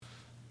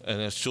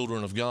and as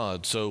children of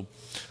God. So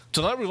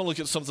tonight we're going to look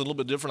at something a little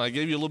bit different. I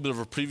gave you a little bit of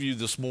a preview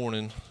this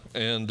morning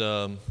and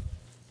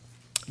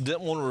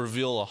didn't want to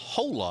reveal a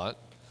whole lot.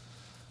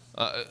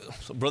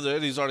 Brother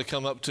Eddie's already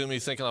come up to me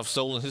thinking I've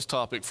stolen his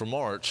topic for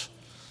March.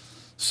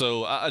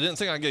 So I didn't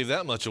think I gave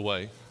that much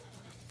away.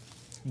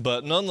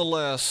 But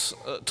nonetheless,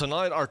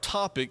 tonight our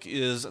topic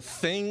is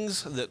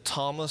things that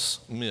Thomas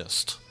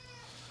missed.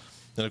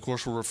 And of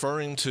course, we're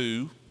referring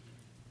to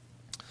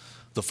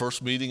the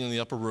first meeting in the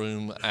upper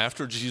room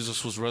after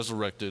Jesus was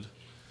resurrected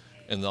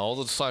and all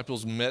the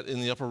disciples met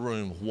in the upper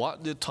room.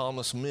 What did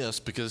Thomas miss?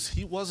 Because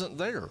he wasn't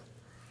there.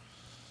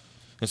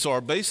 And so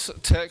our base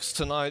text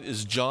tonight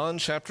is John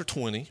chapter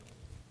 20,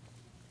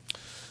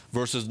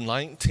 verses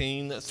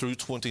 19 through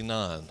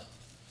 29.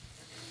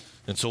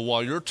 And so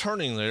while you're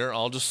turning there,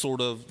 I'll just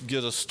sort of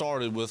get us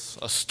started with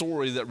a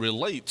story that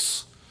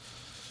relates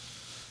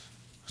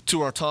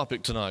to our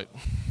topic tonight.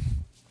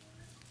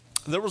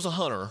 There was a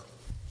hunter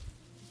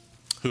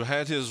who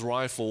had his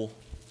rifle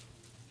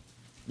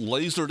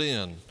lasered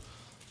in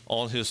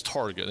on his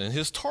target, and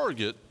his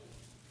target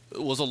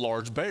was a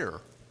large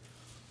bear.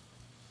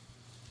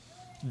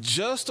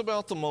 Just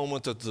about the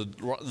moment that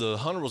the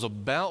hunter was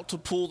about to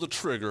pull the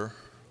trigger,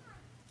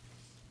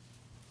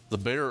 the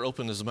bear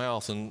opened his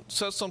mouth and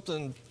said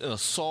something in a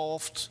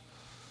soft,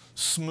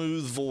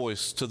 smooth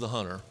voice to the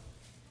hunter.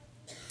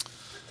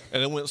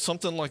 And it went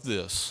something like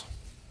this: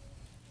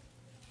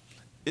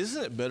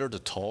 "Isn't it better to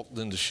talk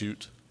than to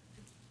shoot?"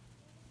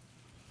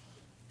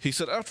 He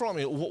said, "After all, I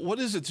mean, what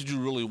is it that you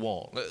really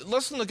want?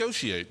 Let's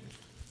negotiate,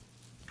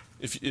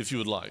 if you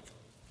would like."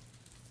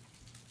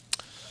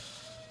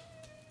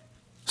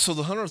 So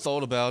the hunter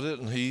thought about it,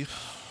 and he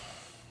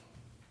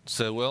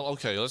said, "Well,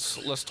 okay,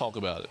 let's talk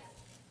about it."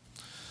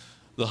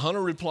 The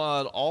hunter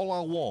replied, "All I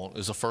want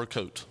is a fur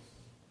coat."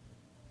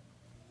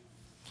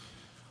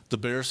 The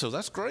bear said,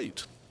 "That's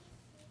great.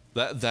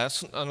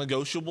 That's a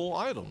negotiable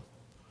item."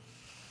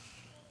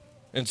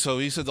 And so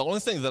he said, "The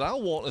only thing that I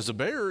want as a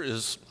bear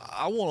is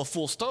I want a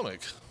full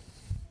stomach.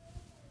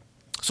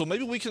 So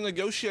maybe we can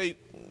negotiate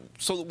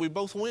so that we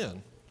both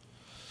win."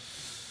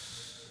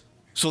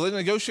 So they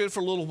negotiated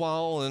for a little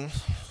while, and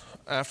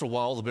after a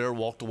while, the bear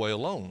walked away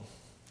alone.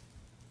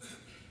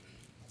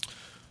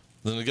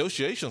 The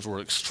negotiations were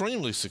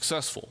extremely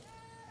successful.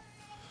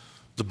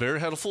 The bear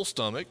had a full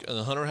stomach, and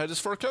the hunter had his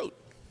fur coat.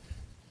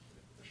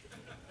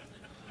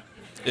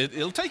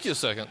 It'll take you a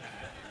second.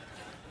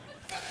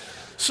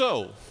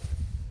 So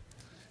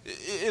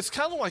it's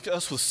kind of like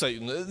us with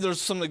Satan.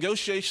 There's some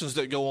negotiations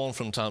that go on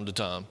from time to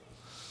time.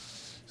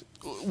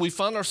 We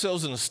find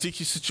ourselves in a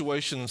sticky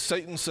situation, and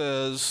Satan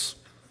says,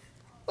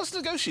 "Let's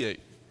negotiate.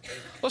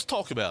 Let's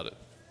talk about it.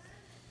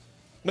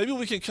 Maybe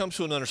we can come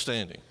to an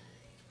understanding."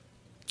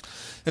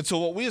 And so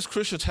what we as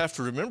Christians have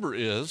to remember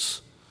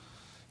is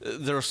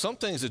there are some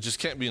things that just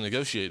can't be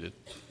negotiated.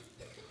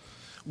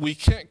 We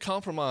can't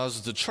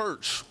compromise the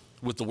church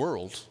with the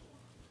world.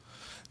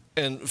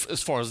 And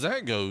as far as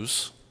that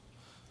goes,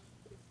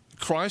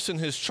 Christ and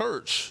his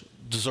church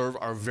deserve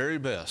our very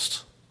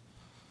best.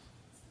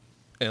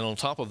 And on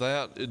top of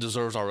that, it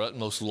deserves our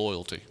utmost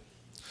loyalty.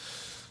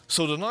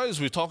 So tonight, as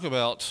we talk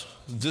about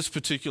this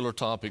particular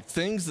topic,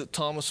 things that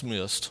Thomas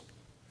missed,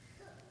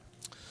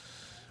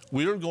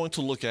 we are going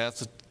to look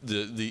at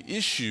the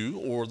issue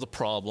or the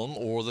problem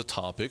or the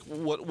topic,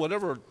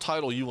 whatever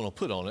title you want to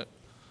put on it,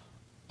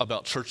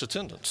 about church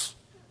attendance.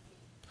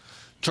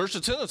 Church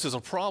attendance is a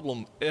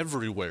problem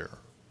everywhere.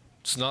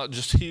 It's not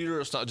just here,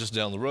 it's not just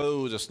down the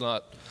road, it's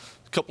not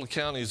a couple of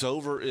counties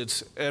over,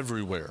 it's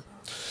everywhere.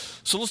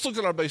 So let's look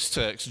at our base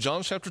text,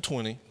 John chapter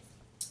 20,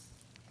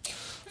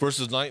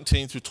 verses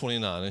 19 through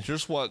 29. And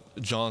here's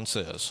what John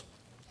says.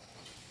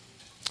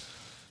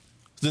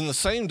 "Then the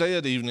same day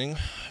at evening,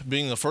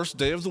 being the first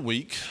day of the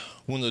week,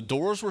 when the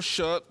doors were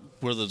shut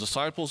where the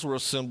disciples were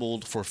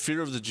assembled for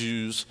fear of the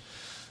Jews,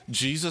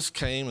 Jesus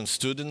came and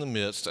stood in the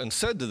midst and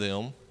said to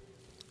them,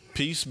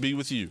 'Peace be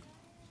with you.'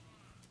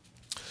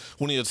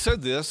 When he had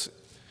said this,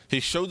 he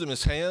showed them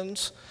his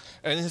hands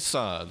and his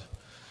side.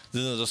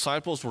 Then the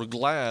disciples were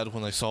glad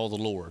when they saw the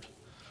Lord.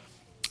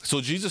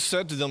 So Jesus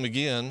said to them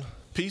again,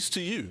 'Peace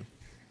to you.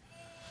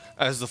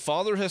 As the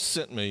Father has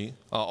sent me,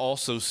 I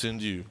also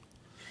send you.'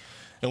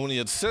 And when he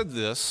had said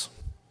this,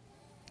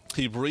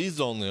 he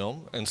breathed on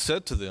them and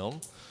said to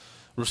them,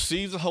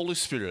 'Receive the Holy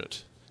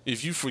Spirit.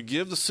 If you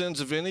forgive the sins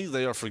of any,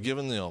 they are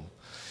forgiven them.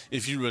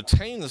 If you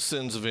retain the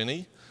sins of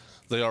any,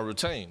 they are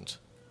retained.'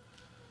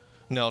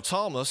 Now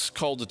Thomas,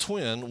 called the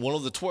twin, one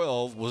of the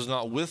 12, was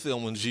not with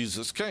them when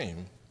Jesus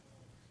came.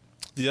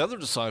 The other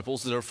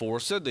disciples, therefore,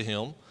 said to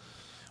him,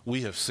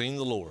 'We have seen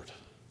the Lord.'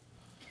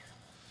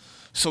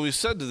 So he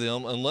said to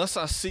them, 'Unless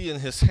I see in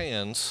his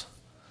hands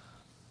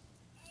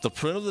the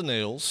print of the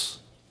nails,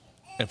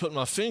 and put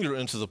my finger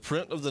into the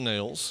print of the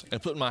nails,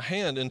 and put my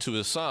hand into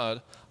his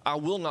side, I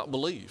will not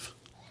believe.'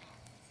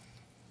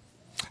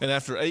 And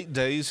after 8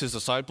 days, his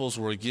disciples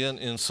were again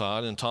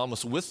inside, and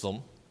Thomas with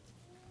them.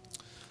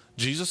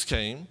 Jesus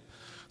came,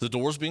 the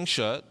doors being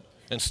shut,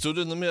 and stood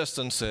in the midst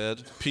and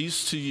said,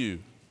 'Peace to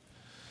you.'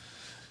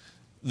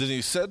 Then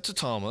he said to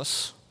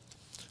Thomas,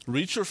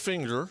 Reach your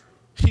finger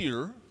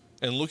here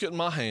and look at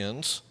my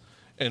hands,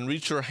 and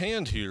reach your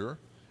hand here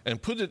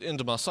and put it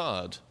into my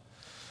side.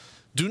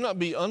 Do not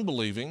be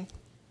unbelieving,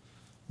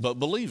 but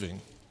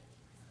believing."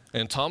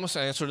 And Thomas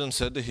answered and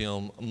said to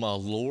him, "My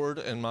Lord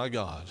and my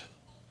God."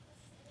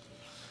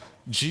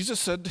 Jesus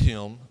said to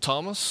him,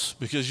 "Thomas,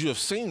 because you have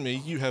seen me,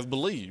 you have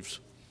believed.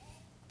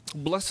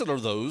 Blessed are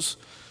those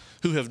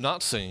who have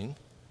not seen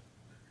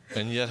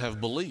and yet have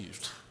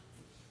believed."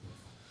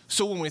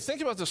 So when we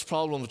think about this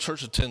problem of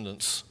church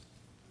attendance,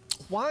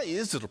 why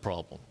is it a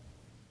problem?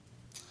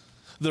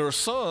 There are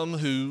some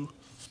who,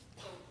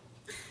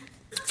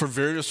 for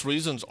various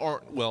reasons,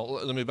 aren't, well,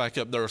 let me back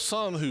up. There are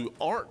some who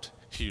aren't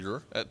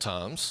here at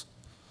times,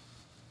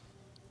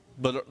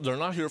 but they're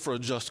not here for a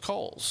just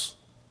cause.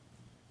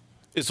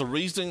 It's a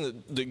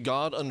reasoning that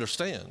God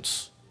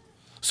understands.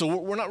 So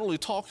we're not really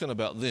talking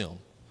about them.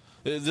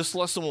 This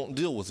lesson won't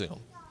deal with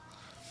them.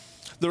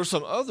 There are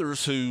some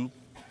others who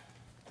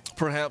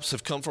perhaps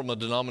have come from a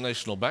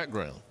denominational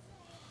background.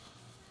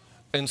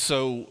 And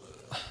so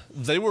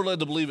they were led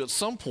to believe at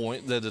some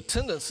point that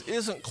attendance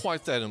isn't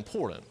quite that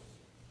important.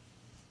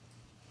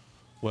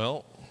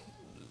 Well,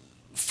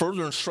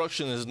 further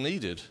instruction is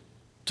needed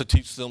to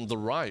teach them the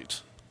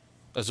right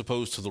as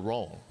opposed to the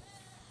wrong.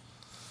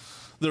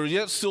 There are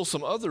yet still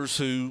some others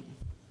who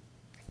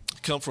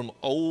come from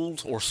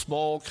old or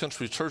small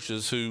country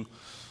churches who,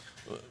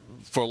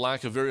 for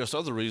lack of various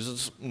other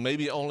reasons,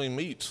 maybe only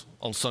meet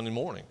on Sunday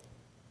morning.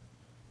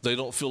 They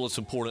don't feel it's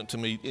important to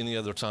meet any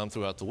other time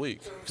throughout the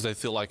week because they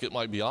feel like it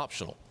might be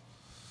optional.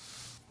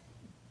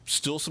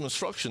 Still some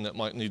instruction that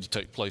might need to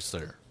take place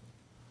there.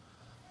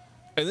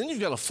 And then you've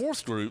got a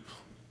fourth group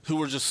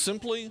who are just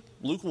simply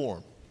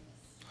lukewarm.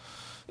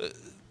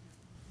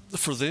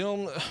 For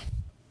them,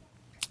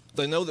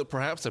 they know that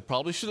perhaps they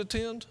probably should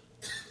attend,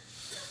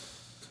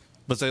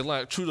 but they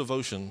lack true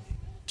devotion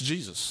to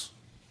Jesus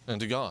and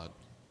to God.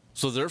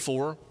 So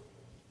therefore,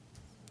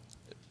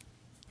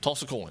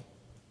 toss a coin,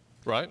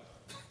 right?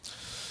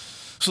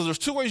 So there's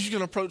two ways you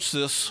can approach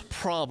this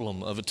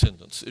problem of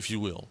attendance, if you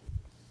will.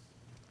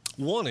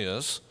 One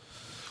is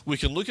we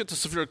can look at the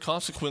severe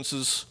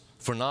consequences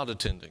for not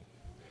attending.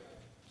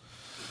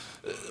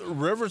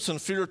 Reverence and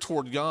fear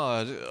toward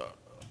God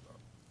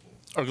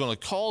are going to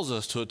cause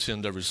us to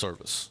attend every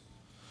service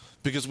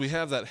because we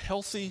have that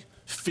healthy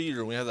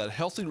fear, we have that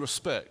healthy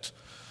respect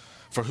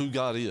for who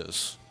God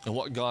is and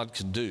what God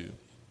can do.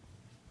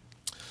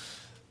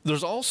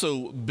 There's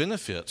also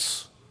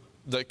benefits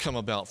that come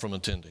about from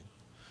attending.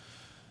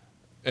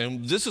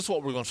 And this is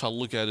what we're going to try to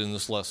look at in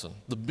this lesson,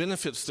 the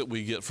benefits that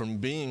we get from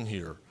being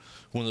here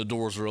when the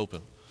doors are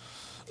open.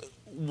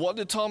 What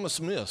did Thomas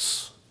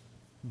miss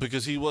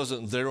because he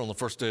wasn't there on the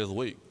first day of the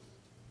week?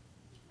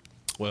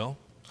 Well,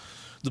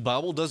 the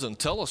Bible doesn't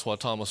tell us why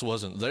Thomas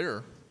wasn't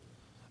there.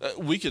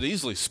 We could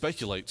easily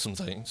speculate some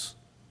things.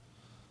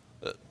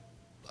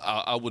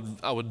 I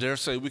would dare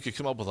say we could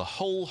come up with a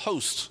whole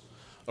host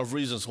of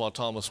reasons why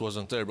Thomas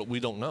wasn't there, but we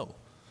don't know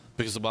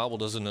because the Bible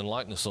doesn't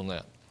enlighten us on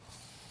that.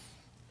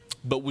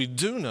 But we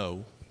do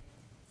know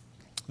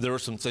there are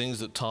some things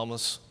that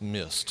Thomas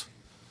missed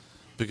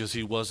because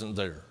he wasn't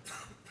there.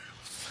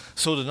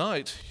 So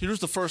tonight, here's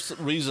the first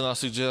reason I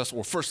suggest,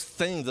 or first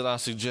thing that I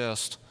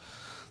suggest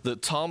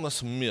that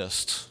Thomas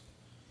missed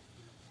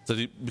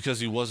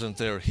because he wasn't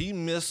there. He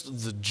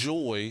missed the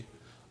joy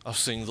of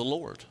seeing the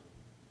Lord.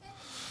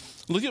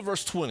 Look at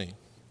verse 20.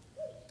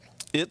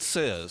 It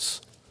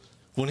says,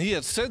 "When he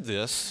had said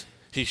this,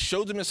 he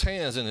showed them his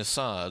hands and his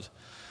side.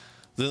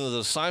 Then the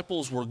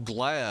disciples were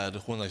glad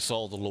when they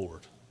saw the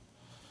Lord."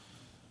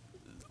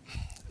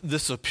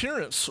 This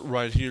appearance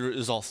right here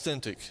is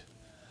authentic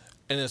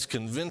and it's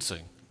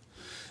convincing.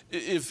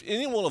 If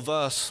any one of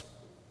us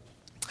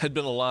had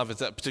been alive at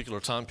that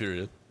particular time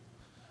period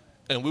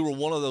and we were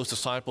one of those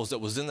disciples that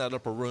was in that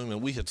upper room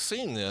and we had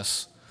seen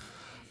this,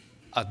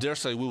 I dare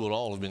say we would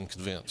all have been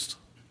convinced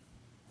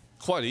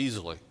quite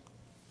easily.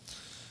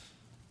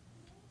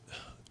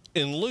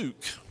 In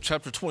Luke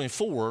chapter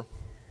 24,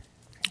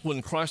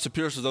 when Christ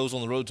appears to those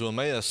on the road to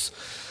Emmaus,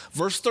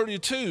 verse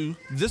 32,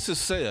 this is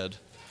said,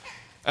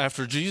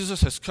 after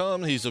Jesus has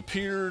come, he's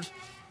appeared,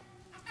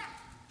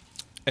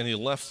 and he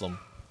left them.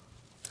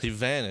 He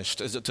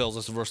vanished, as it tells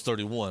us in verse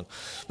 31.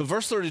 But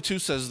verse 32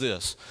 says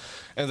this,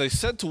 "And they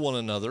said to one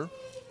another,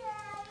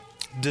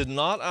 'Did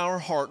not our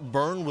heart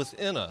burn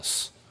within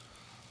us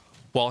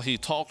while he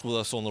talked with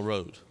us on the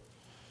road,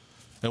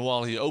 and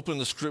while he opened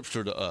the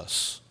scripture to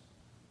us?'"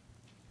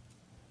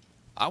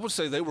 I would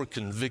say they were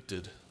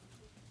convicted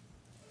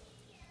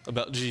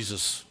about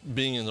Jesus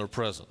being in their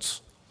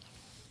presence.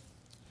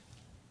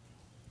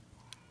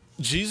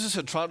 Jesus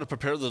had tried to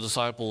prepare the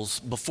disciples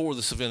before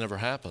this event ever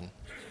happened,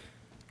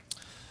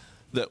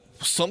 that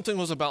something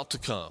was about to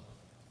come.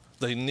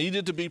 They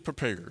needed to be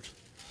prepared.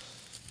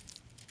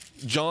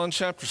 John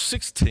chapter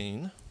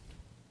 16,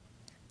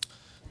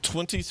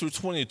 20 through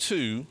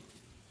 22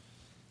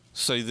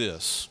 say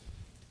this,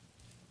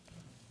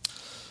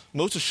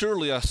 "Most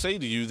assuredly I say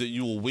to you that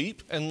you will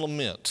weep and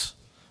lament,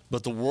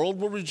 but the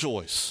world will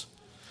rejoice.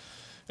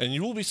 And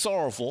you will be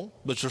sorrowful,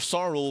 but your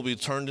sorrow will be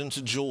turned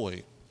into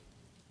joy.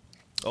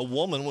 A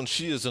woman, when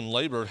she is in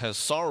labor, has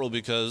sorrow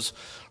because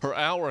her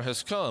hour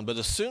has come. But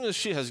as soon as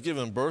she has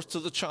given birth to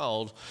the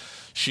child,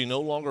 she no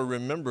longer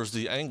remembers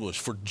the anguish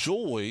for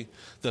joy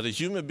that a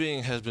human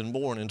being has been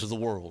born into the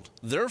world.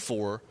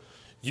 Therefore,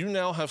 you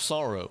now have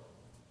sorrow,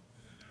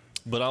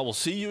 but I will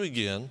see you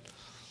again,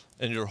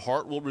 and your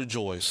heart will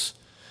rejoice,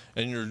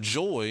 and your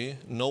joy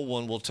no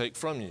one will take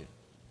from you.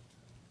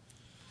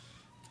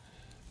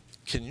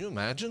 Can you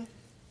imagine?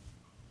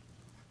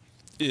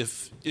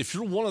 If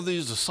you're one of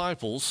these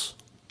disciples,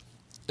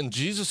 and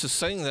Jesus is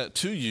saying that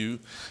to you,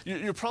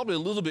 you're probably a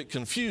little bit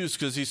confused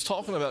because he's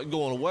talking about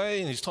going away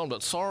and he's talking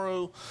about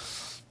sorrow.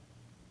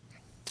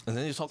 And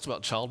then he talks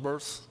about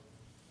childbirth.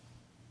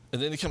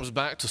 And then he comes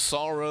back to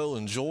sorrow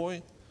and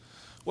joy.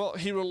 Well,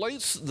 he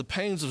relates the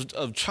pains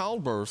of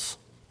childbirth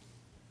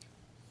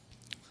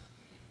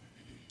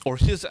or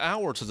his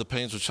hour to the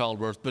pains of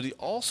childbirth, but he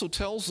also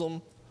tells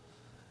them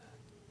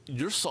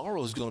your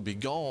sorrow is going to be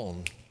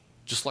gone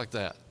just like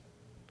that.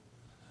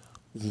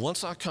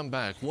 Once I come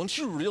back, once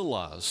you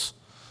realize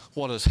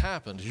what has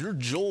happened, your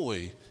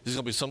joy is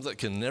going to be something that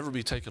can never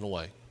be taken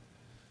away.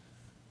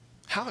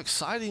 How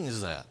exciting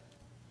is that?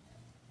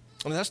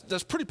 I mean,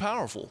 that's pretty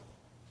powerful.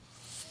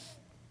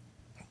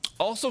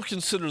 Also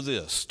consider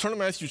this. Turn to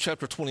Matthew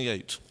chapter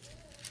 28.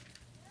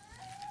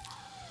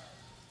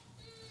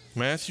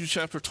 Matthew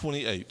chapter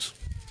 28,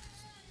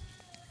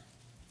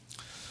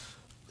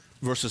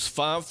 verses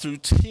 5 through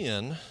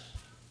 10.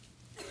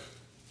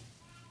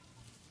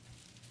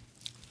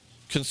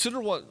 Consider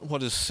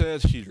what is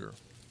said here.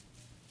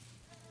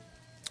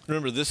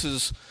 Remember, this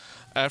is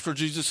after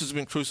Jesus has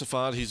been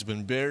crucified, he's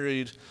been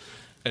buried,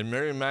 and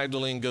Mary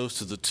Magdalene goes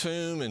to the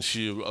tomb, and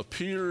she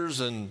appears,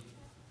 and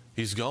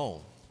he's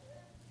gone.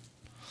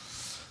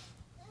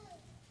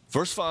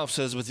 Verse 5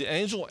 says, "But the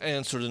angel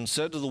answered and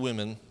said to the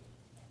women,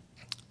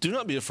 'Do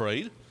not be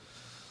afraid,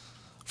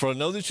 for I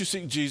know that you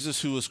seek Jesus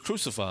who was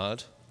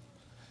crucified.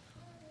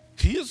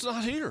 He is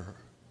not here.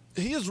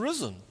 He is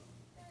risen.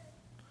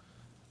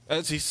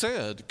 As he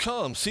said,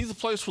 come, see the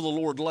place where the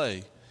Lord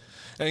lay,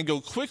 and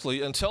go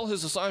quickly and tell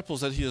his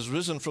disciples that he is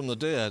risen from the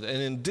dead. And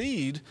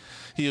indeed,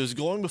 he is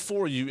going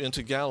before you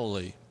into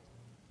Galilee.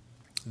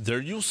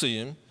 There you'll see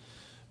him.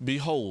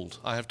 Behold,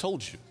 I have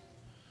told you.'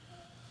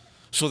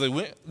 So they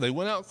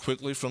went out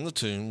quickly from the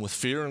tomb with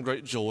fear and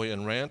great joy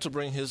and ran to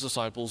bring his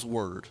disciples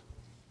word.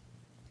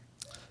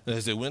 And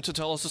as they went to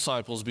tell his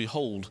disciples,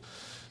 behold,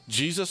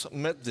 Jesus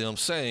met them,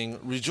 saying,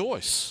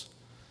 'Rejoice.'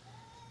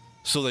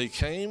 So they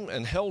came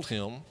and held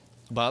him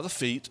by the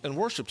feet and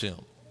worshiped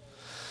him.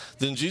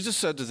 Then Jesus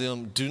said to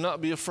them, 'Do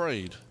not be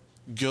afraid.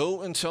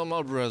 Go and tell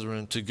my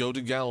brethren to go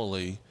to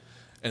Galilee,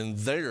 and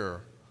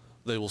there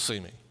they will see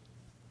me.'"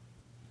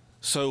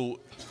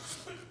 So,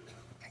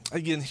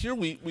 again, here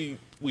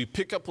we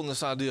pick up on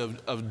this idea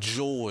of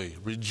joy,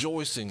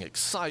 rejoicing,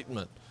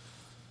 excitement.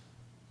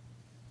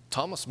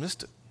 Thomas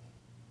missed it.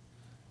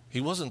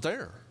 He wasn't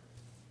there.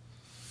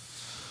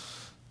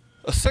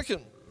 A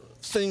second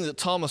thing that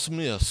Thomas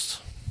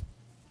missed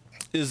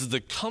is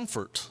the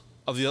comfort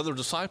of the other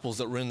disciples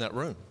that were in that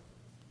room.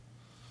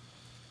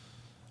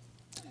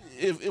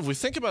 If we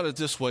think about it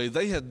this way,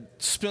 they had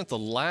spent the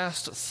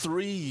last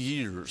 3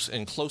 years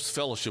in close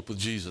fellowship with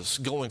Jesus,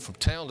 going from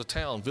town to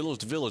town,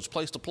 village to village,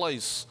 place to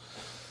place,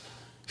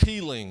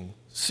 healing,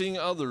 seeing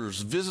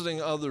others,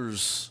 visiting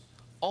others,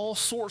 all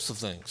sorts of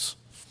things.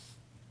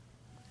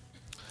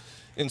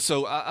 And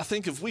so I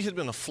think if we had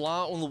been a fly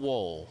on the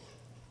wall,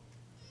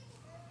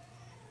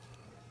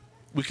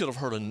 we could have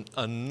heard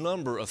a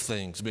number of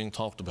things being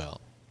talked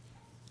about.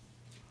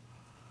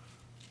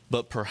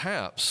 But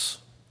perhaps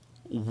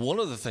one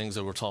of the things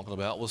they were talking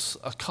about was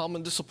a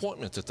common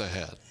disappointment that they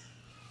had.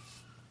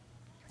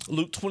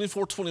 Luke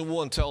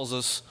 24:21 tells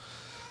us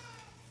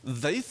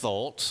they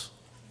thought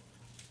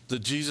that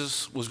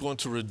Jesus was going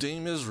to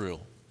redeem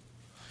Israel.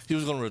 He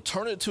was going to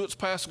return it to its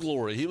past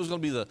glory. He was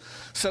going to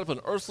set up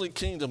an earthly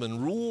kingdom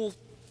and rule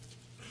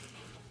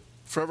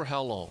forever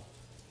how long?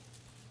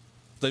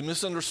 They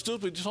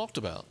misunderstood what he talked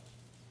about.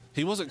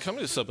 He wasn't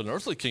coming to set up an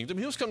earthly kingdom.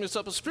 He was coming to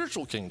set up a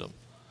spiritual kingdom.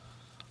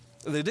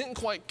 They didn't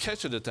quite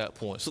catch it at that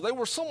point. So they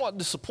were somewhat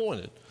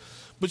disappointed.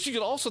 But you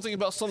could also think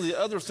about some of the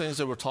other things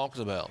they were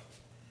talking about.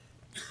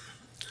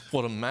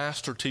 What a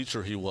master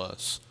teacher he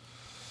was.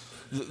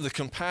 The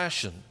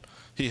compassion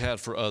he had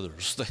for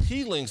others. The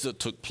healings that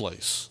took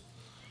place.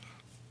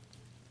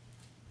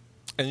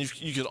 And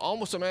you could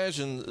almost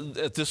imagine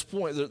at this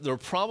point they're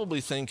probably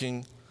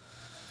thinking,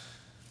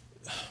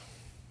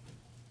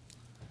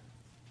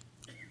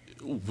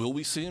 will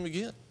we see him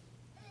again?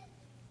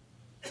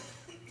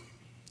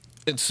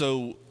 And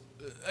so,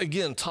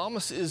 again,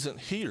 Thomas isn't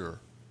here.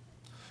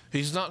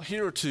 He's not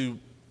here to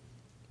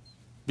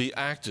be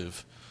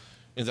active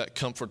in that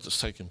comfort that's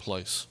taking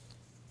place.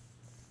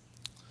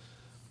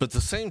 But at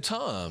the same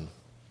time,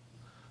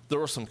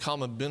 there are some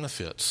common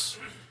benefits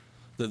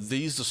that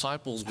these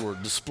disciples were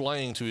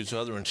displaying to each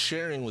other and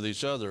sharing with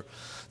each other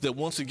that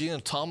once again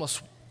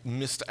Thomas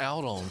missed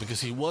out on because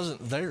he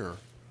wasn't there.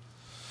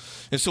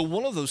 And so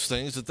one of those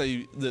things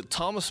that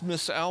Thomas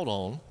missed out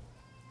on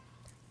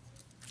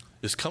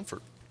is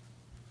comfort.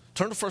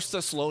 Turn to 1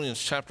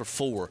 Thessalonians chapter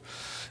 4.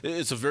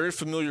 It's a very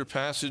familiar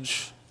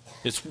passage.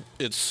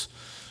 It's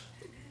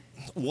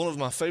one of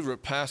my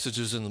favorite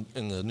passages in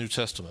the New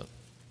Testament.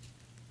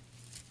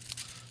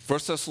 1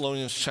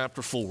 Thessalonians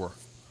chapter 4.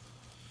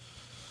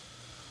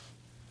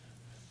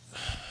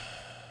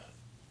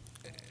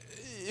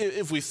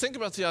 If we think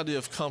about the idea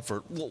of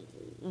comfort, well,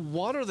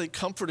 what are they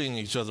comforting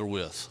each other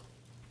with?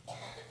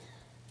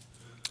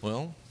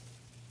 Well,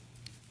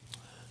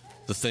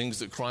 the things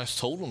that Christ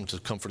told them to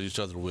comfort each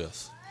other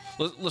with.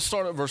 Let's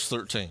start at verse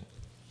 13.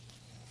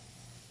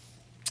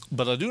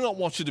 But I do not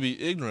want you to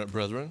be ignorant,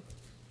 brethren,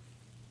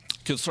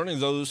 concerning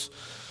those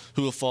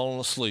who have fallen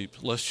asleep,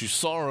 lest you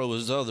sorrow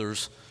as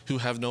others who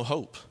have no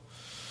hope.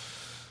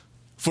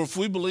 For if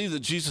we believe that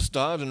Jesus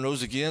died and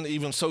rose again,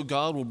 even so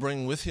God will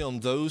bring with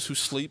him those who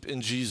sleep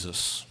in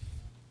Jesus.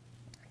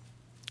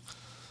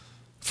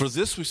 For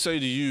this we say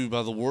to you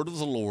by the word of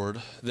the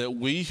Lord, that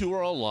we who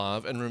are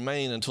alive and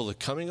remain until the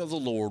coming of the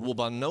Lord will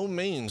by no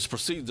means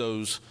precede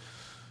those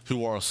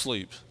who are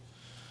asleep.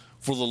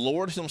 For the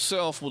Lord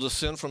himself will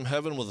descend from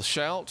heaven with a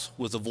shout,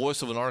 with the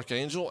voice of an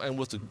archangel, and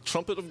with the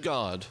trumpet of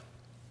God.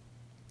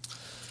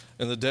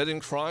 And the dead in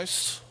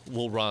Christ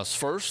will rise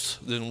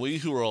first. Then we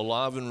who are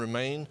alive and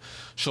remain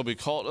shall be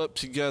caught up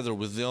together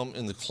with them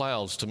in the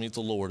clouds to meet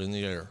the Lord in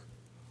the air.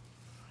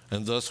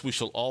 And thus we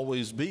shall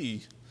always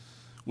be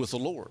with the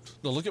Lord.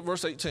 Now look at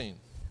verse 18.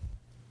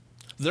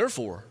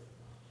 Therefore,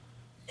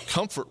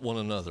 comfort one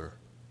another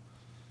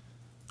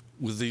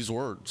with these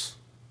words.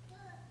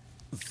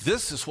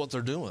 This is what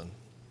they're doing.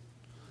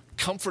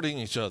 Comforting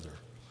each other.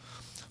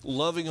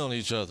 Loving on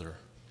each other.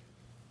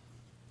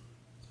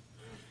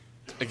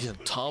 Again,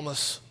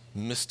 Thomas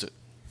missed it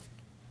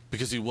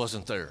because he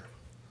wasn't there.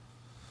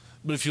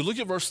 But if you look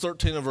at verse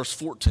 13 and verse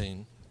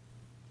 14,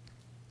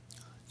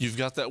 you've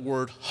got that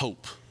word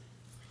hope.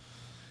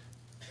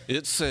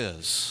 It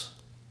says,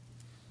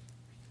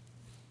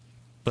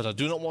 but I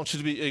do not want you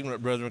to be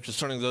ignorant, brethren,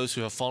 concerning those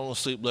who have fallen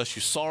asleep, lest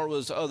you sorrow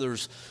as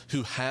others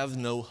who have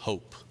no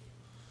hope.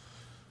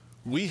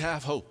 We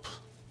have hope.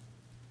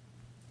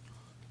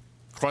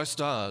 Christ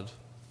died.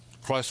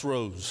 Christ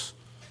rose.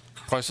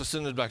 Christ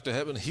ascended back to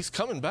heaven. He's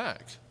coming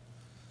back.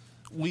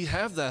 We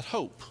have that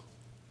hope.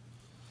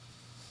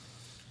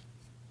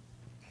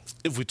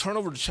 If we turn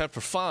over to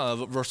chapter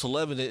 5, verse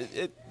 11,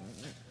 it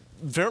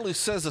verily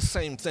says the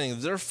same thing.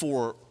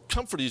 Therefore,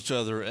 comfort each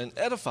other and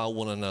edify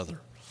one another,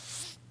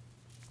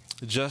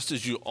 just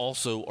as you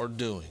also are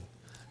doing.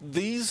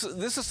 This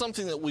is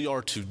something that we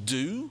are to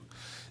do.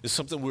 It's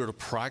something we're to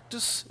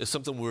practice. It's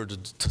something we're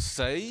to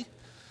say.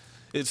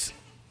 It's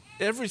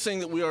everything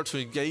that we are to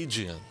engage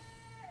in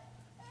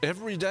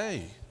every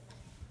day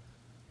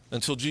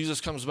until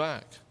Jesus comes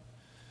back.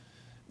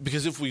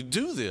 Because if we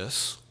do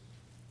this,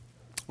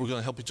 we're going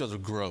to help each other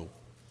grow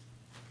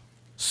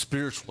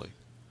spiritually.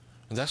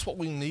 And that's what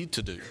we need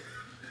to do.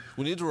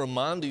 We need to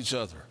remind each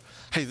other,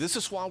 hey, this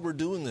is why we're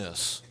doing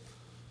this.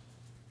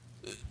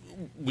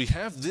 We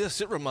have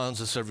this. It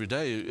reminds us every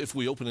day if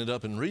we open it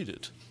up and read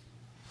it.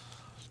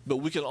 But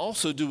we can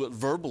also do it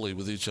verbally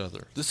with each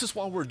other. This is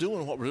why we're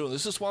doing what we're doing.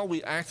 This is why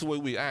we act the way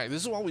we act.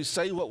 This is why we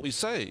say what we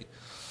say.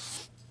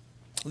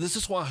 This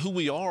is why who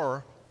we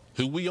are.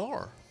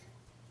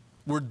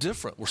 We're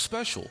different. We're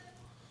special.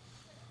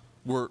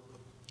 We're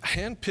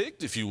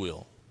handpicked, if you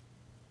will.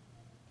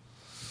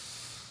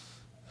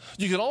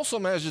 You can also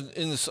imagine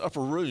in this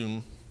upper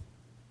room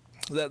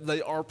that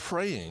they are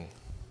praying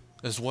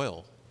as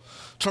well.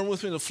 Turn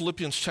with me to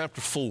Philippians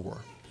chapter 4.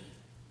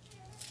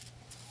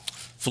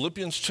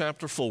 Philippians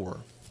chapter 4.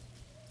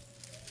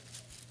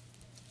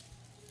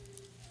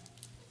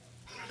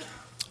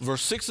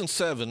 Verse 6 and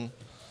 7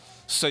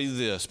 say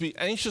this: Be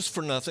anxious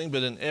for nothing,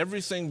 but in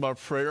everything by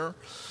prayer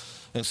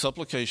and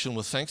supplication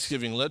with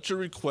thanksgiving, let your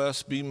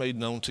requests be made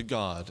known to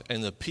God.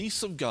 And the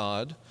peace of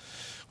God,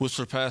 which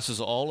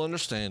surpasses all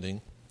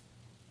understanding,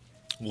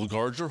 will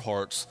guard your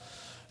hearts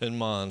and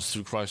minds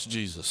through Christ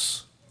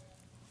Jesus.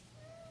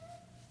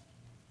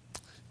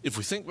 If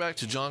we think back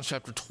to John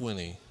chapter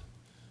 20,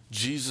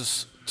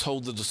 Jesus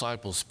told the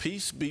disciples,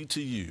 peace be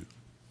to you.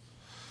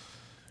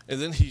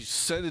 And then he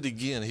said it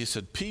again. He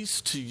said, peace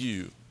to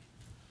you.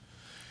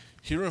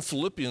 Here in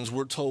Philippians,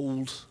 we're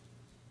told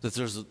that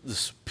there's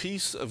this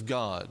peace of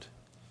God.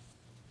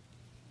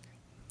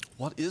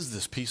 What is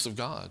this peace of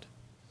God?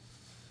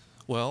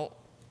 Well,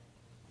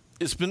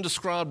 it's been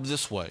described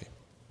this way.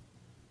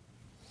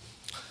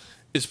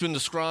 It's been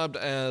described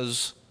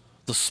as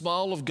the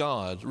smile of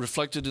God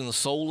reflected in the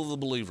soul of the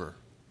believer.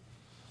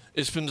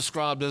 It's been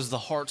described as the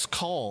heart's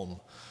calm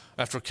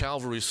after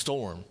Calvary's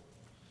storm.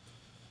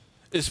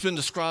 It's been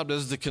described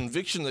as the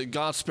conviction that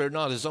God spared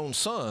not his own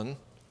son,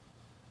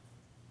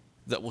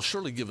 that will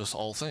surely give us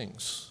all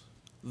things.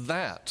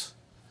 That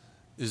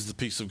is the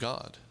peace of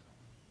God.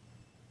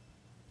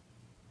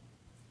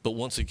 But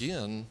once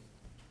again,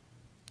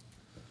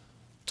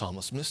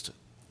 Thomas missed it.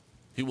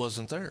 He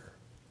wasn't there.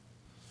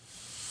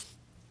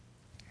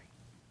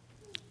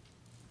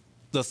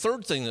 The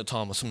third thing that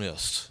Thomas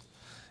missed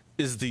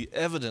is the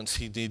evidence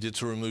he needed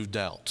to remove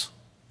doubt.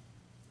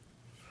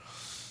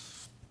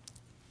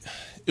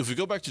 If we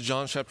go back to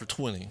John chapter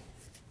 20,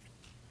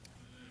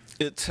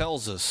 it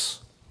tells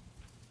us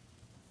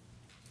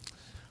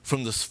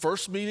from this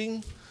first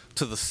meeting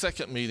to the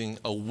second meeting,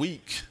 a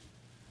week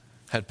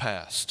had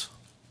passed.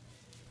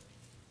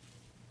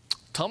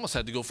 Thomas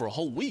had to go for a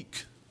whole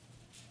week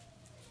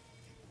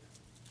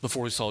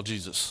before he saw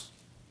Jesus.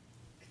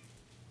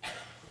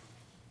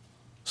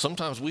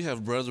 Sometimes we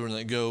have brethren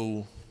that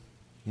go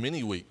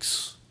many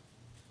weeks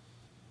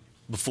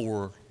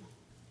before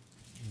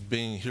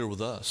being here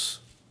with us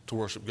to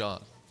worship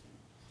God.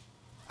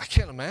 I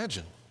can't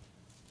imagine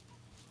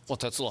what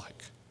that's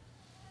like.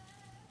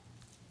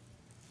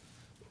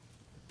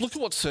 Look at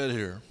what's said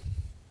here.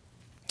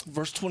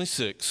 Verse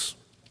 26.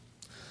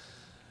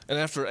 And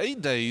after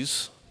 8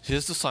 days,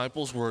 his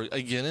disciples were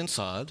again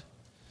inside,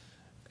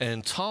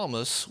 and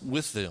Thomas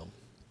with them.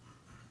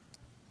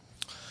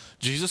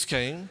 Jesus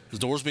came, his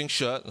doors being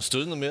shut, and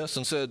stood in the midst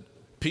and said,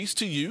 "Peace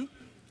to you."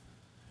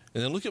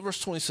 And then look at verse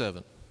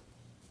 27.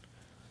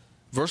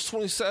 Verse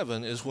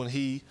 27 is when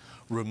he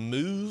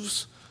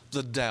removes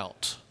the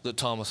doubt that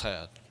Thomas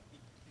had.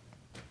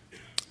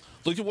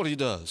 Look at what he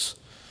does.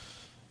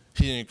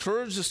 He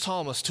encourages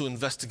Thomas to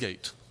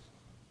investigate.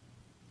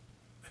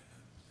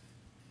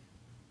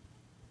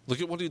 Look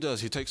at what he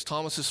does. He takes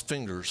Thomas's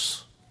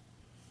fingers.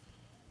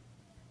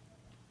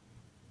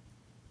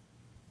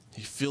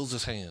 He feels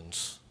his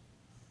hands.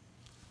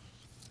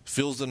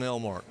 Feels the nail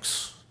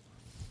marks.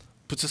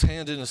 Puts his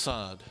hand in his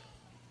side.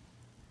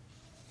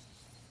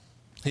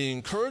 He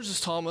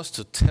encourages Thomas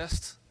to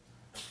test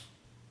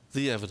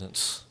the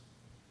evidence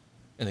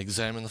and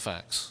examine the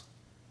facts.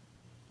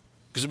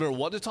 Because remember,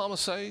 what did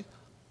Thomas say?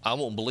 I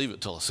won't believe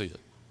it till I see it.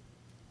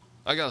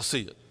 I got to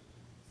see it.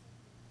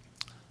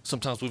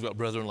 Sometimes we've got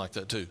brethren like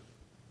that too.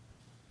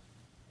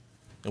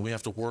 And we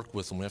have to work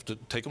with them. We have to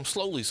take them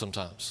slowly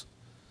sometimes.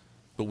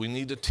 But we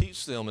need to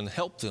teach them and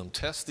help them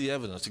test the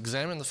evidence,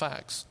 examine the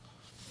facts.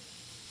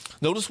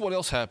 Notice what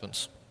else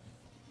happens.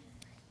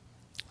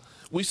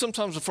 We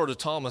sometimes refer to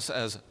Thomas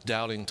as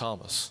Doubting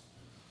Thomas.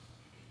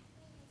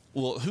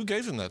 Well, who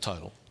gave him that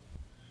title?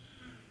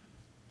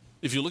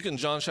 If you look in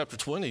John chapter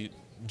 20,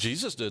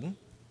 Jesus didn't.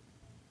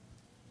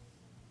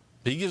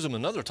 He gives him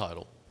another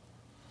title.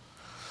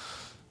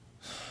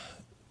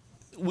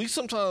 We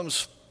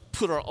sometimes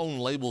put our own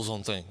labels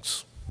on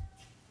things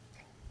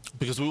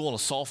because we want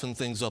to soften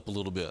things up a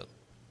little bit.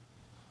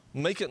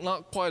 Make it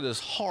not quite as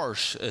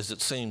harsh as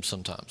it seems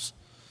sometimes.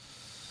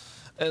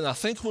 And I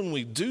think when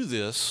we do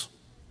this,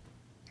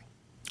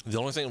 the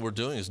only thing we're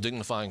doing is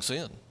dignifying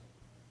sin.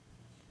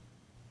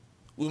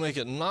 We make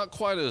it not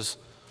quite as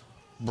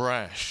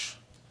brash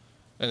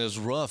and as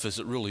rough as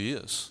it really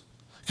is.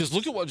 Because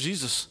look at what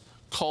Jesus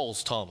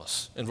calls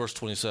Thomas in verse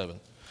 27.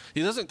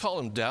 He doesn't call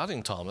him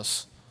Doubting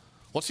Thomas.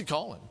 What's he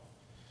call him?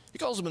 He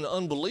calls him an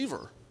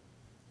unbeliever.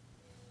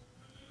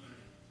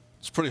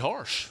 It's pretty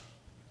harsh.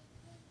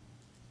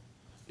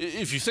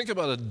 If you think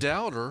about a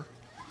doubter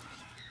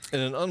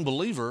and an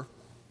unbeliever,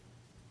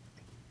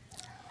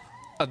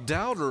 a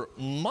doubter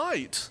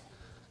might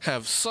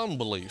have some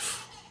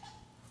belief.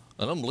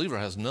 An unbeliever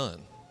has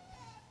none.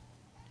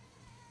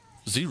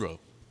 Zero.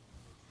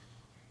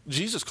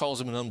 Jesus calls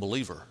him an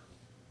unbeliever.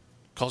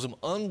 Calls him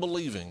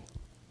unbelieving.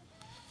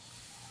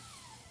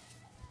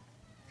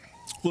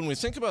 When we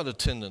think about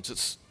attendance,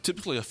 it's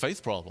typically a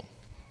faith problem,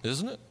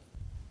 isn't it?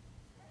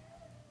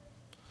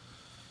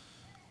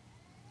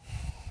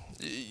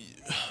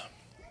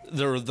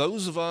 There are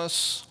those of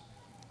us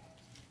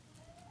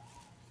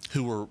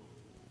who are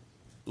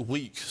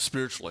weak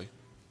spiritually,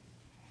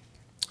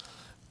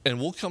 and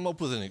we'll come up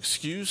with an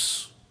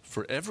excuse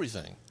for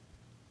everything.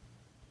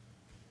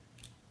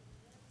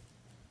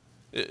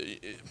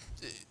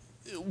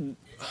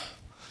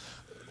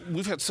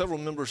 We've had several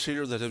members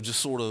here that have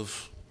just sort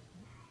of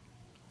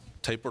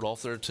tapered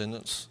off their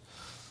attendance.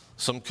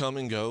 Some come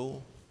and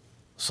go.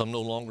 Some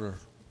no longer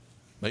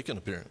make an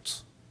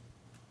appearance.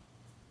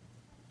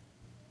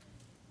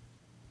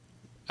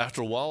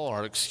 After a while,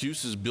 our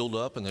excuses build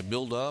up, and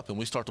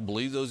we start to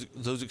believe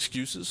those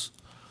excuses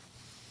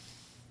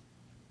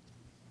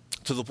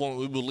to the point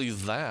where we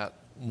believe that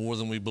more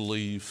than we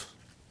believe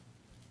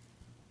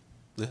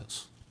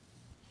this.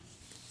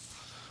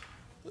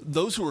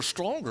 Those who are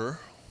stronger,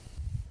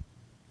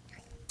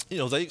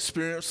 they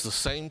experience the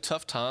same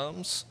tough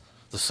times,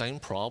 the same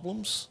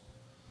problems,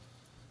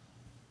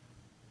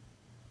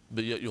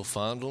 but yet you'll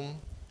find them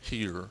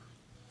here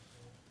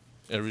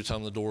every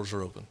time the doors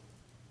are open.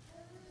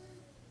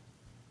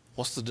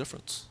 What's the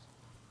difference?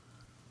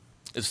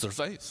 It's their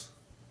faith.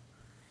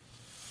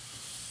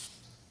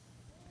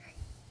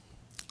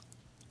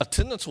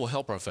 Attendance will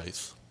help our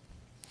faith.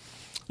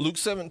 Luke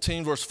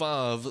 17, verse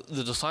 5,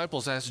 the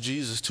disciples asked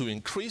Jesus to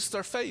increase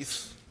their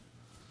faith.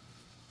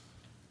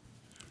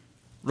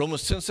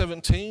 Romans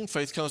 10:17,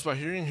 faith comes by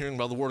hearing, hearing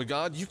by the word of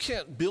God. You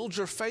can't build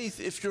your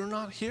faith if you're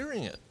not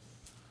hearing it,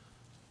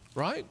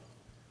 right?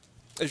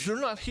 If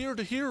you're not here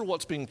to hear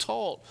what's being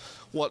taught,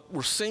 what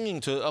we're singing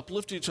to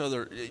uplift each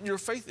other, your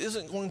faith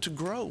isn't going to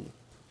grow.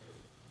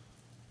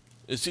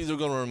 It's either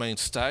going to remain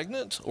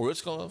stagnant or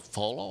it's going to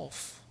fall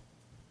off.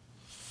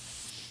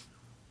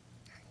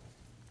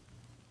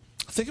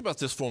 Think about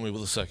this for me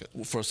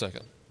for a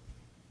second.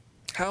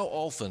 How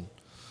often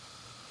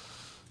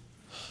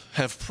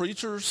have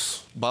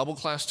preachers, Bible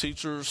class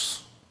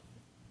teachers,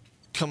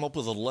 come up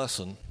with a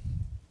lesson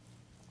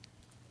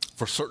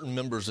for certain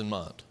members in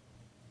mind,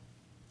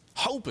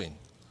 hoping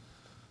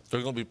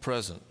they're going to be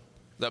present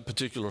that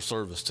particular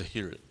service to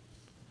hear it?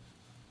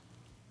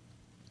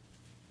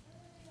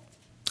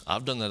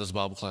 I've done that as a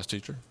Bible class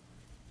teacher,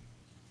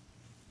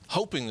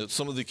 hoping that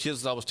some of the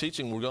kids that I was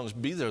teaching were going to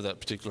be there that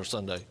particular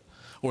Sunday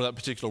or that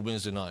particular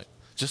Wednesday night,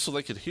 just so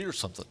they could hear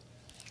something.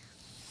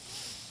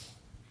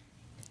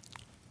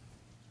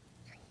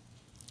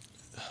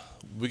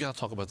 We got to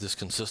talk about this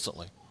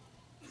consistently.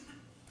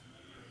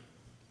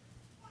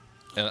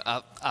 And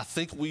I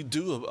think we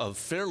do a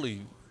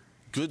fairly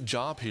good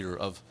job here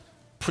of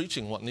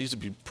preaching what needs to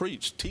be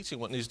preached, teaching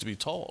what needs to be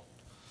taught.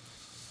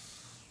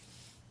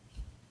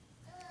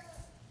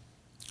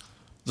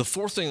 The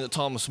fourth thing that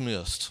Thomas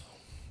missed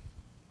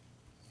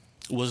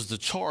was the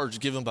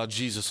charge given by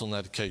Jesus on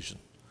that occasion.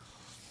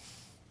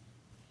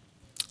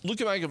 Look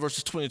back at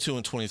verses 22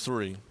 and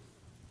 23.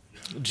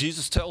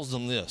 Jesus tells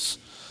them this.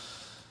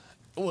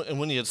 And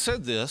when he had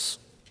said this,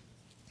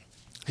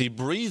 he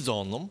breathed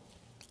on them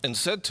and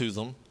said to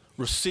them,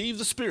 receive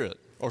the Spirit,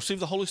 or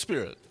receive the Holy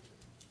Spirit.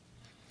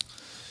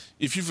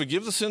 If you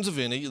forgive the sins of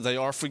any, they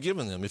are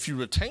forgiven them. If you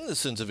retain the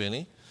sins of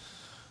any,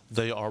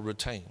 they are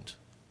retained.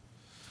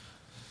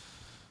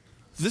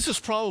 This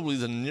is probably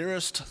the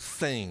nearest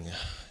thing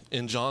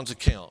in John's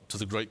account to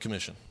the Great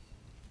Commission,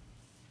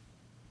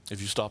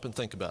 if you stop and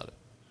think about it.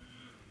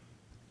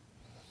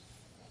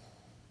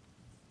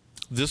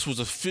 This was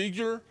a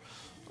figure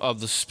of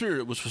the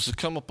Spirit which was to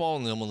come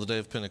upon them on the day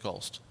of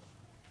Pentecost.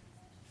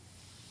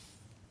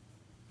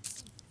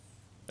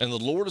 And the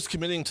Lord is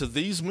committing to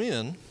these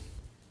men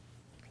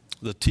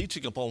the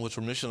teaching upon which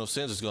remission of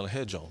sins is going to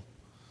hedge on.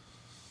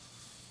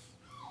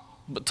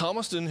 But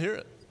Thomas didn't hear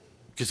it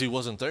because he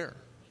wasn't there.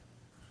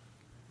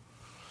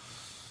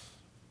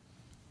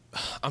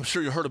 I'm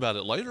sure you heard about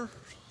it later.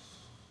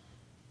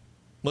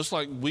 Much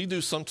like we do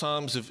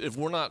sometimes if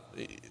we're not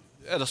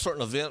at a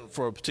certain event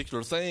for a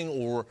particular thing,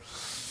 or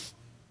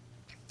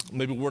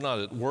maybe we're not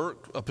at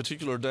work a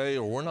particular day,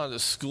 or we're not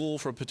at school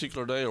for a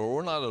particular day, or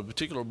we're not at a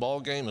particular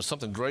ball game and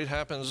something great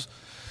happens.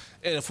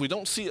 And if we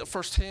don't see it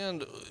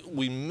firsthand,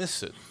 we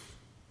miss it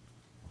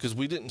because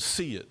we didn't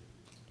see it.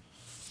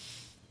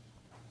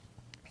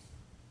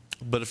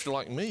 But if you're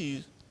like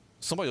me,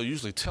 somebody will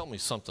usually tell me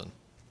something.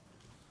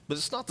 But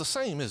it's not the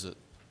same, is it?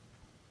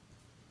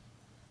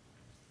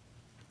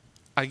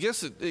 I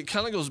guess it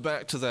kind of goes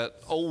back to that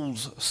old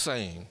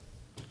saying,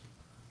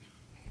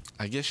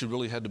 I guess you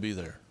really had to be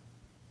there.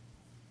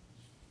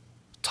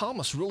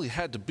 Thomas really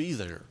had to be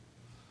there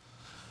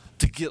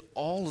to get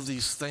all of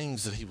these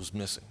things that he was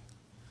missing.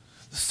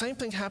 The same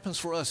thing happens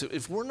for us.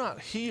 If we're not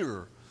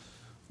here,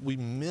 we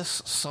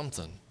miss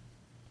something.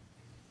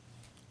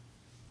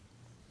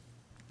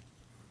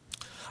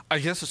 I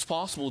guess it's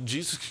possible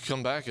Jesus could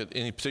come back at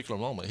any particular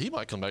moment. He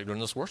might come back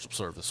during this worship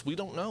service. We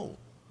don't know.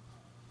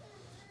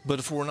 But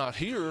if we're not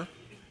here,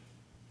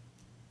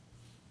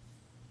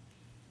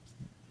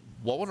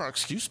 what would our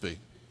excuse be?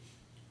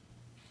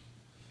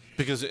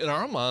 Because in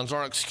our minds,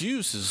 our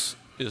excuse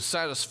is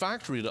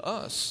satisfactory to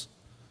us.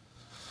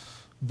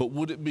 But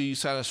would it be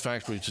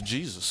satisfactory to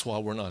Jesus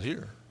while we're not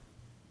here?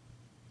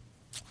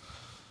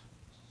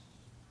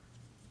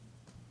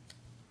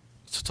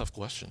 It's a tough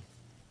question.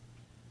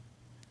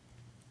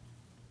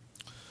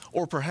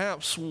 Or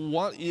perhaps,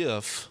 what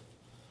if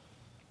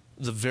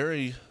the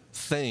very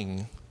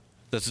thing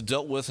that's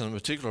dealt with in a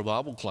particular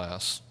Bible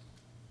class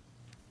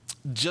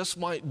just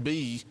might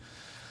be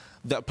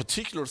that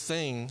particular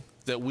thing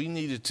that we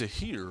needed to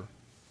hear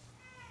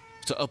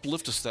to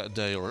uplift us that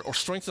day or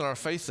strengthen our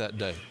faith that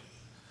day.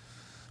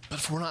 But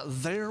if we're not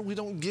there, we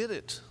don't get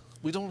it.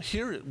 We don't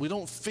hear it. We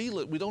don't feel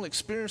it. We don't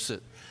experience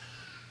it.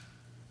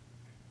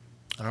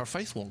 And our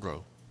faith won't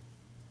grow.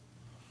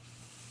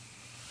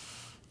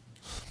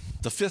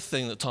 The fifth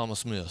thing that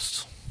Thomas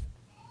missed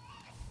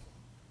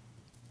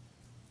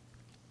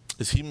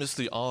is he missed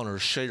the honor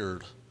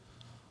shared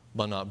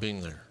by not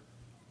being there.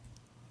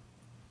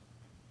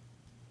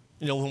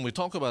 You know, when we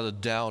talk about a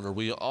doubter,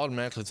 we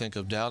automatically think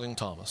of doubting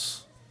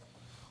Thomas.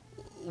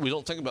 We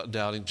don't think about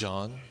doubting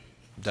John,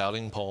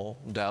 doubting Paul,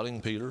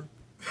 doubting Peter.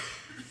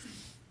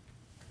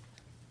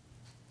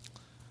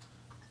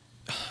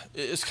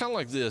 It's kind of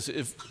like this.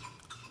 If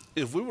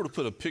we were to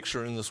put a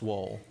picture in this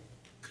wall,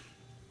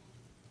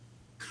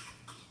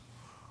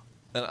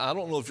 and I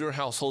don't know if your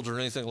households are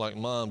anything like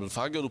mine, but if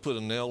I go to put a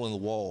nail in the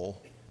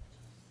wall,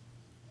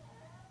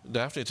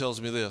 Daphne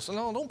tells me this,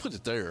 no, don't put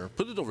it there,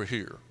 put it over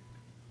here.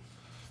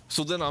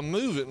 So then I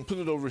move it and put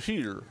it over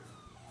here.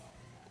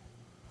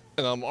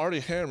 And I'm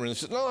already hammering. And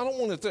she says, no, I don't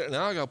want it there.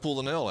 Now I got to pull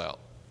the nail out.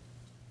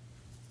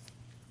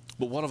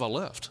 But what have I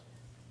left?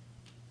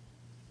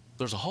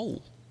 There's a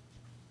hole.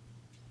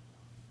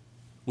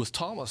 With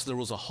Thomas, there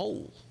was a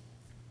hole.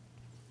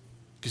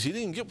 Because he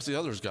didn't get what the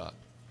others got.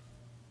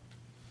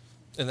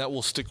 and that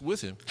will stick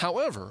with him.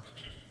 However,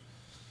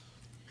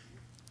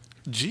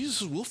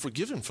 Jesus will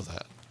forgive him for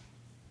that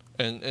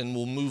and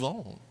will move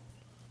on.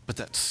 But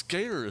that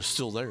scare is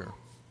still there.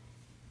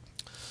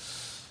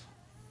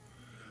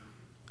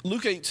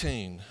 Luke 8,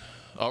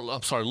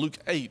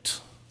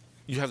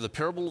 you have the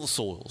parable of the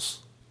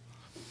soils.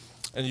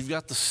 And you've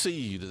got the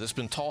seed that's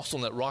been tossed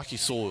on that rocky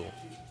soil.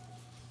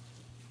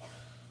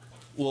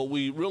 Well,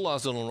 we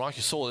realize that on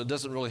rocky soil, it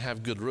doesn't really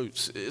have good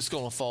roots. It's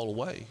going to fall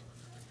away.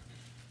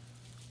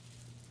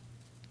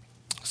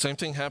 Same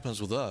thing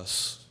happens with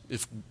us.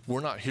 If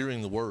we're not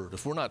hearing the word,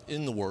 if we're not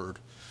in the word,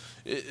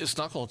 it's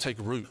not going to take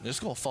root. It's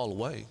going to fall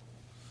away.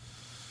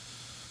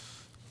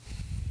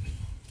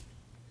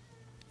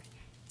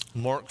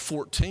 Mark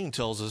 14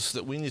 tells us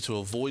that we need to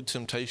avoid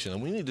temptation,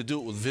 and we need to do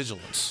it with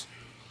vigilance.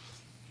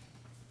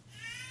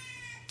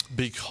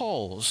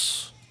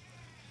 Because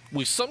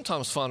we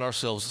sometimes find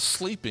ourselves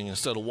sleeping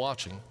instead of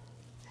watching.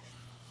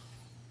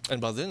 And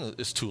by then,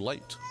 it's too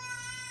late.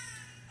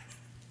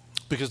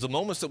 Because the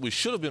moments that we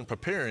should have been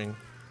preparing,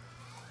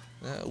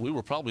 we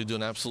were probably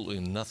doing absolutely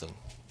nothing.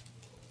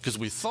 Because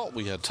we thought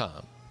we had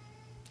time.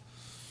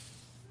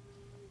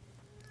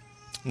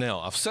 Now,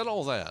 I've said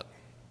all that,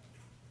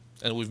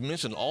 and we've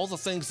mentioned all the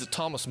things that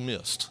Thomas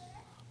missed.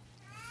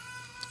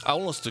 I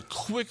want us to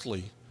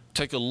quickly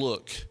take a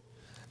look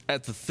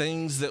at the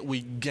things that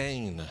we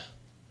gain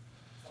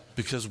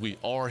because we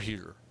are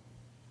here.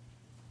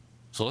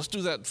 So let's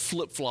do that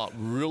flip-flop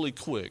really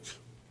quick.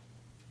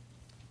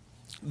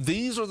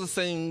 These are the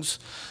things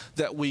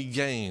that we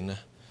gain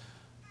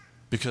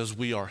because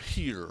we are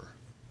here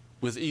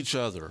with each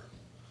other,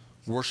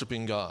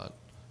 worshiping God,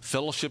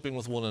 fellowshipping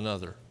with one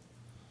another.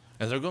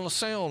 And they're going to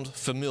sound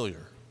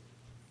familiar.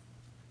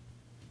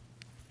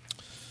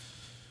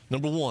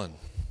 Number one,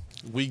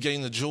 we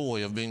gain the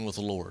joy of being with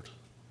the Lord.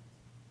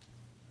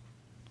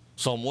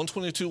 Psalm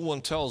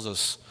 122:1 tells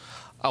us,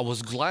 I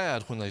was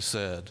glad when they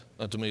said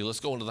unto me, let's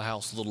go into the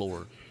house of the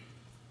Lord.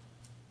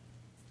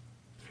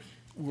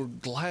 We're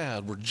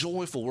glad, we're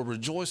joyful, we're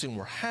rejoicing,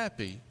 we're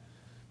happy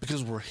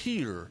because we're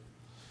here.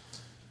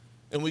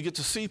 And we get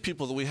to see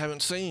people that we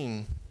haven't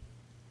seen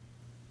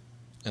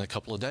in a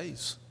couple of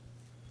days.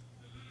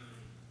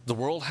 The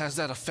world has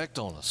that effect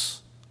on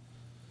us.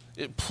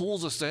 It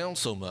pulls us down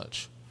so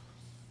much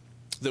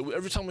that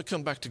every time we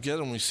come back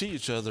together and we see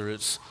each other,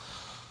 it's,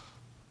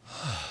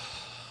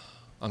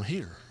 I'm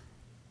here.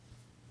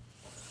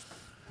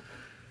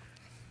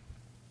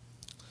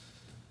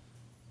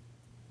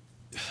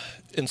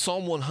 In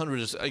Psalm 100,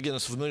 it's a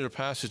familiar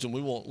passage, and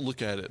we won't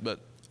look at it, but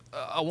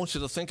I want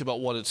you to think about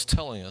what it's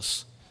telling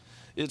us.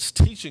 It's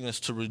teaching us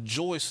to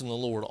rejoice in the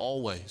Lord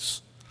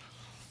always.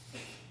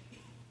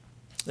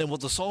 And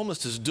what the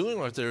psalmist is doing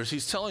right there is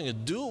he's telling you,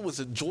 do it with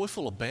a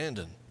joyful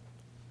abandon.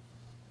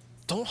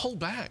 Don't hold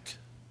back.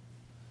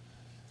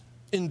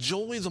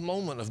 Enjoy the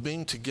moment of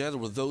being together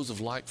with those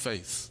of like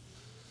faith.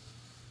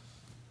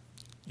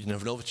 You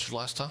never know if it's your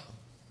last time.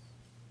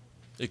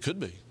 It could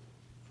be.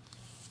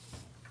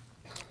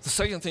 The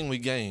second thing we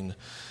gain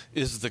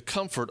is the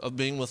comfort of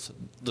being with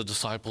the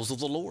disciples of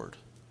the Lord.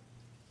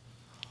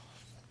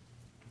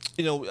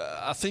 You know,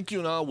 I think you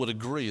and I would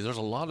agree there's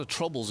a lot of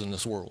troubles in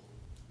this world.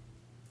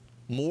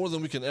 More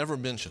than we can ever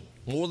mention.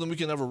 More than we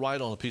can ever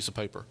write on a piece of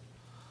paper.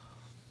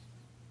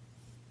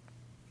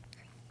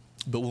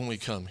 But when we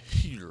come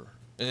here,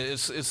 and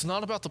it's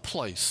not about the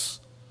place.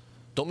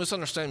 Don't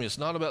misunderstand me. It's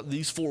not about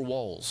these four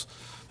walls.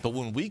 But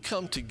when we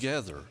come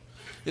together,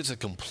 it's a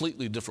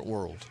completely different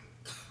world.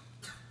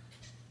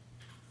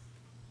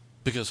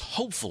 Because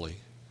hopefully,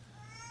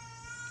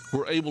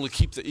 we're able to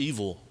keep the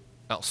evil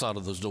outside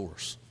of those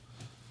doors.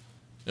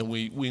 And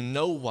we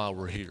know why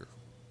we're here.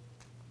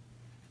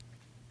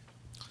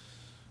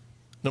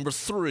 Number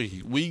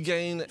 3, we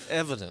gain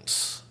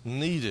evidence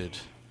needed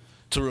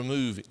to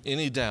remove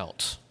any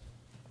doubt.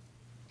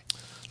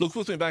 Look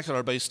with me back at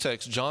our base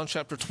text, John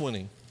chapter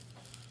 20.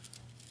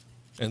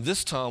 And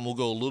this time we'll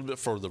go a little bit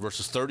further,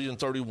 verses 30 and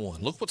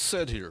 31. Look what's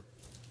said here.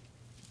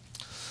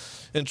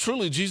 And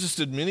truly Jesus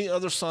did many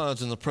other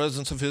signs in the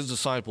presence of his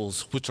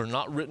disciples, which are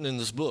not written in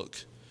this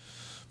book.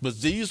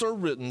 But these are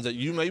written that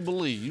you may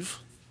believe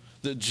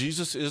that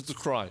Jesus is the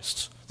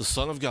Christ, the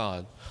Son of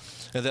God,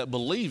 and that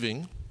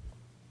believing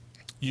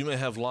you may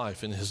have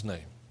life in his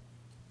name.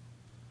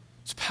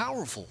 It's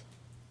powerful.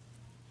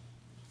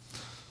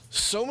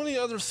 So many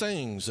other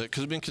things that could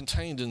have been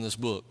contained in this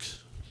book.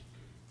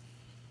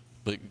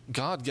 But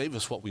God gave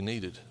us what we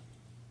needed.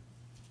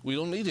 We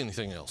don't need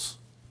anything else.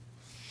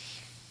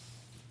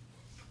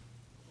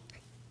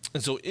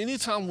 And so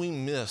anytime we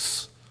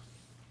miss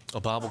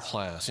a Bible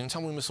class,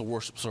 anytime we miss a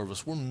worship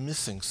service, we're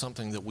missing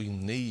something that we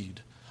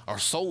need. Our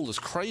soul is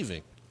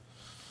craving.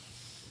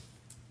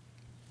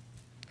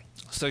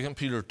 2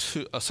 Peter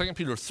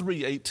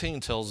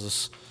 3:18 tells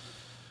us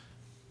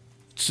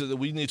so that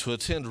we need to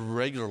attend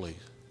regularly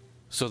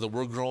so that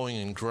we're growing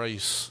in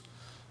grace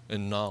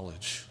and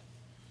knowledge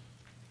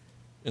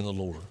in the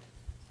Lord.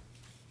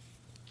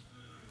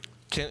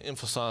 Can't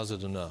emphasize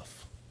it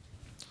enough.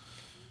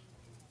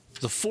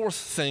 The fourth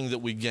thing that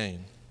we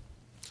gain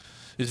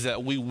is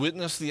that we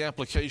witness the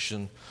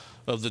application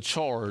of the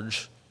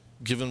charge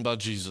given by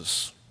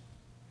Jesus.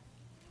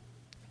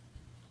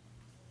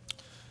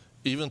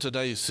 Even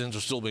today, sins are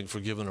still being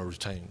forgiven or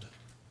retained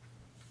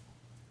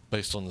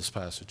based on this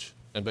passage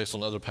and based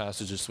on other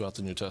passages throughout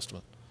the New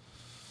Testament.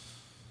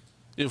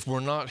 If we're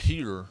not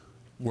here,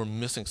 we're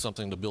missing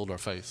something to build our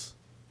faith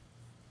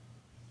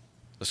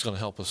that's going to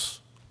help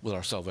us with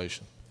our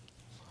salvation.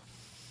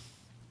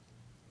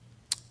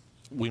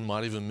 We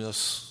might even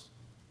miss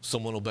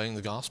someone obeying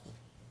the gospel.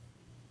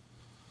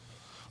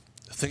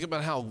 Think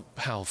about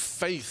how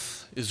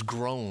faith is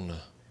grown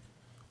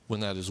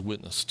when that is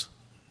witnessed.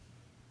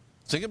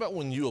 Think about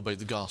when you obeyed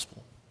the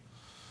gospel.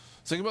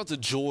 Think about the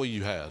joy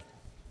you had.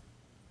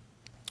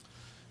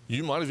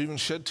 You might have even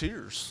shed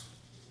tears.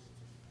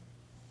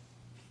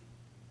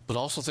 But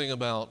also think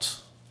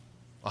about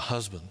a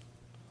husband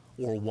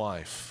or a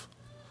wife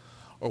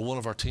or one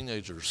of our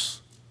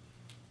teenagers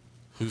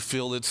who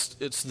feel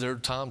it's their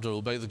time to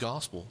obey the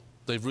gospel.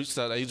 They've reached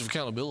that age of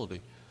accountability.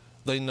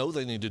 They know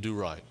they need to do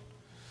right.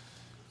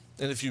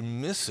 And if you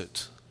miss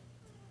it,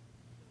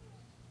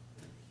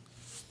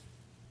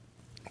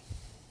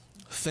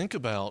 think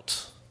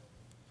about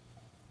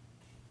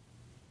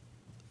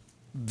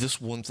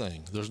this one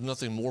thing. There's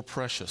nothing more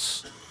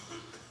precious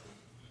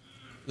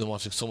than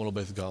watching someone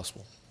obey the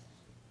gospel.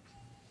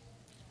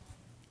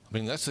 I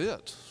mean, that's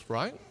it,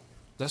 right?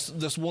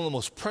 That's one of the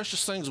most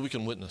precious things we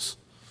can witness.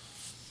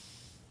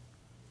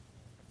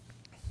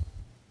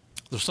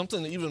 There's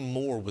something even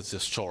more with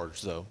this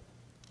charge, though.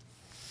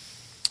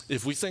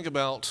 If we think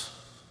about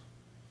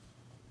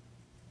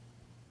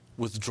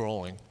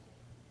withdrawing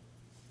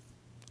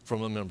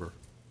from a member,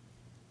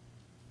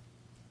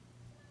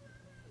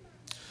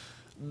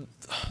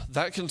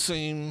 that can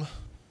seem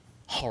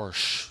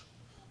harsh.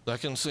 That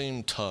can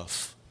seem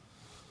tough.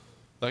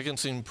 That can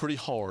seem pretty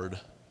hard.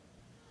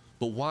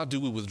 But why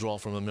do we withdraw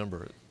from a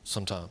member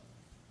sometime?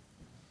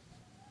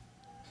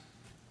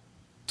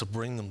 To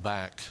bring them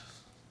back.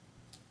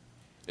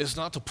 It's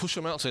not to push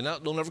them out and say, no,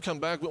 they'll never come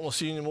back. We don't want to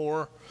see you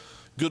anymore.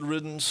 Good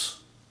riddance.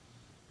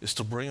 It's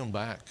to bring them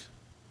back.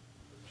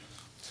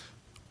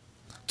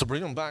 To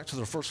bring them back to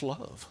their first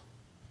love.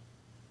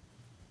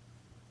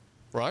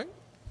 Right?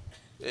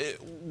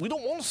 We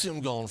don't want to see them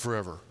gone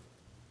forever.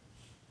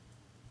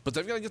 But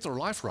they've got to get their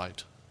life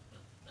right.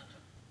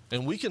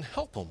 And we can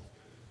help them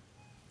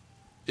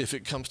if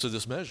it comes to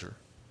this measure.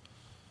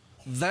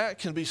 That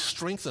can be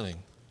strengthening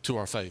to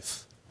our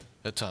faith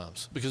at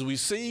times because we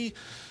see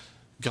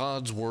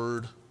God's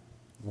word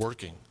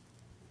working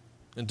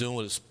and doing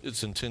what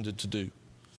it's intended to do.